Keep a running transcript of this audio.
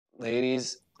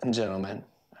Ladies and gentlemen,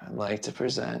 I'd like to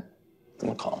present the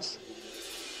McCalls.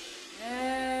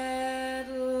 At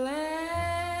last,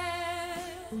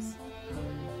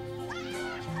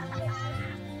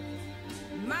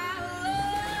 my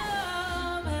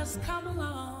love has come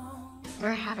along.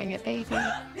 We're having a baby.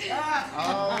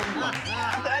 Oh,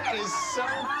 that is so...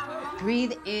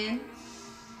 Breathe in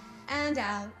and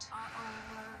out.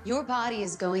 Your body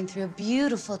is going through a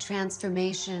beautiful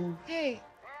transformation. Hey,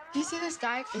 you see this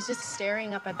guy? He's just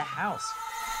staring up at the house.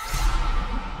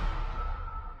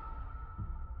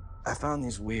 I found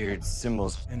these weird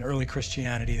symbols. In early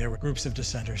Christianity, there were groups of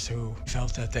dissenters who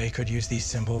felt that they could use these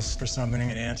symbols for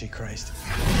summoning an antichrist.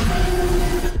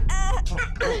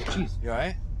 Jeez, you all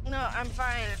right? No, I'm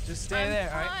fine. Just stay there,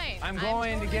 all right? I'm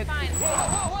going to get... Fine.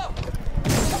 Whoa!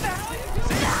 What the hell are you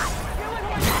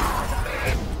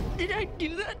doing? Did I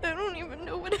do that? I don't even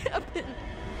know what happened.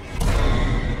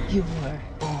 You were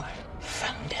born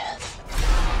from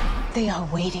death. They are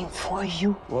waiting for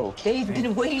you. Whoa. They've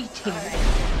been waiting.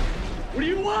 What do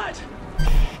you want?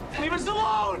 Leave us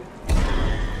alone!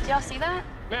 Did y'all see that?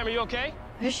 Ma'am, are you okay?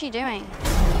 What's she doing?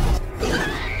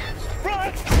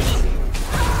 Run!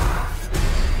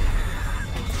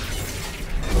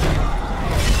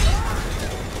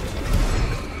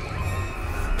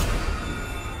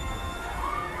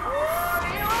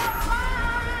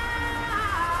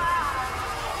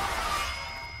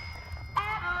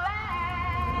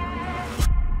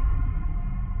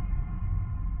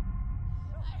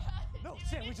 No,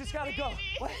 Sam, we just gotta go.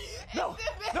 What? No,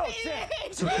 Sam.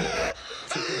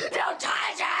 Don't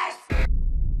touch us!